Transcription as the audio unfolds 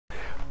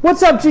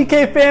What's up,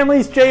 GK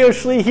families? J.O.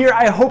 Schlee here.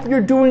 I hope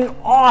you're doing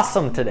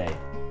awesome today.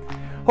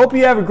 Hope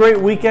you have a great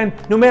weekend,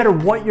 no matter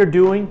what you're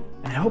doing.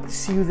 And I hope to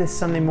see you this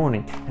Sunday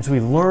morning as we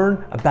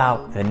learn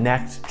about the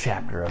next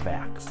chapter of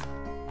Acts.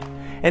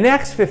 In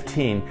Acts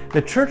 15,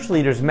 the church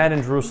leaders met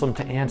in Jerusalem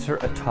to answer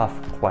a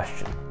tough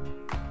question.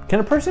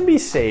 Can a person be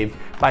saved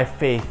by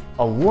faith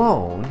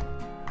alone,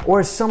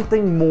 or is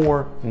something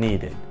more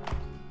needed?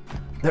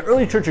 The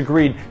early church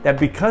agreed that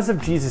because of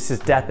Jesus'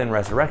 death and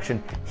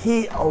resurrection,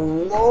 He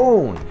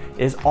alone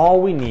is all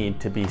we need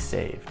to be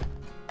saved.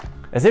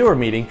 As they were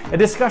meeting, a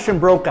discussion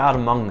broke out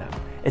among them.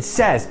 It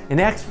says in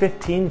Acts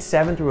 15,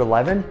 7 through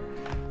 11,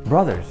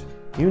 "Brothers,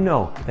 you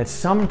know that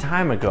some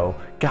time ago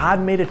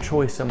God made a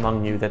choice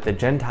among you that the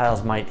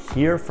Gentiles might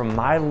hear from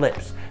my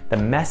lips the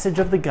message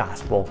of the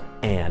gospel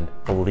and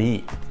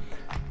believe.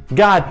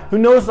 God, who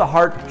knows the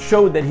heart,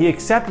 showed that He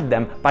accepted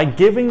them by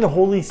giving the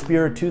Holy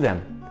Spirit to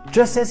them,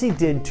 just as He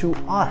did to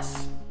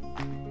us.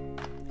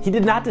 He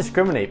did not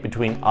discriminate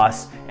between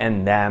us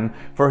and them,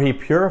 for He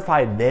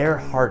purified their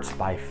hearts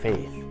by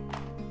faith.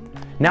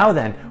 Now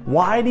then,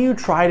 why do you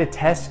try to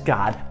test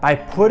God by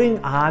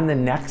putting on the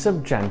necks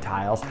of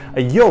Gentiles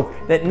a yoke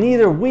that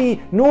neither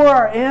we nor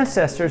our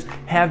ancestors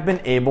have been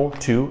able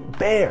to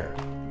bear?"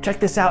 Check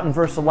this out in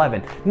verse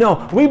 11.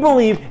 "No, we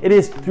believe it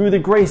is through the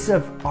grace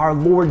of our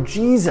Lord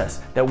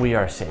Jesus that we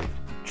are saved,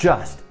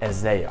 just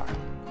as they are."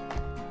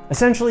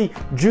 Essentially,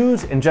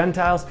 Jews and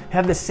Gentiles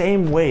have the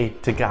same way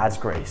to God's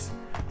grace,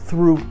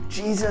 through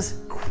Jesus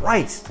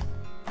Christ.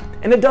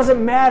 And it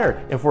doesn't matter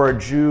if we're a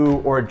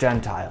Jew or a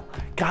Gentile.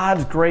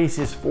 God's grace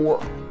is for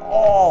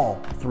all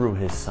through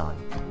His Son.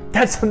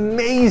 That's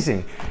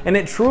amazing. And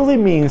it truly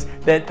means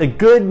that the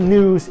good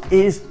news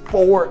is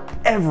for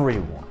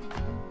everyone.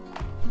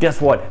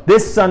 Guess what?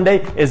 This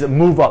Sunday is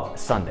Move Up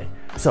Sunday.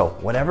 So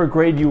whatever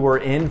grade you were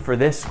in for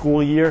this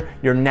school year,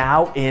 you're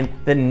now in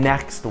the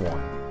next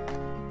one.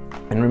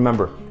 And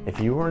remember, if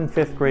you were in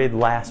 5th grade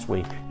last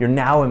week, you're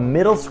now in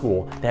middle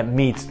school that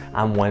meets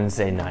on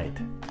Wednesday night.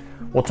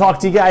 We'll talk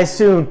to you guys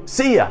soon.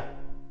 See ya!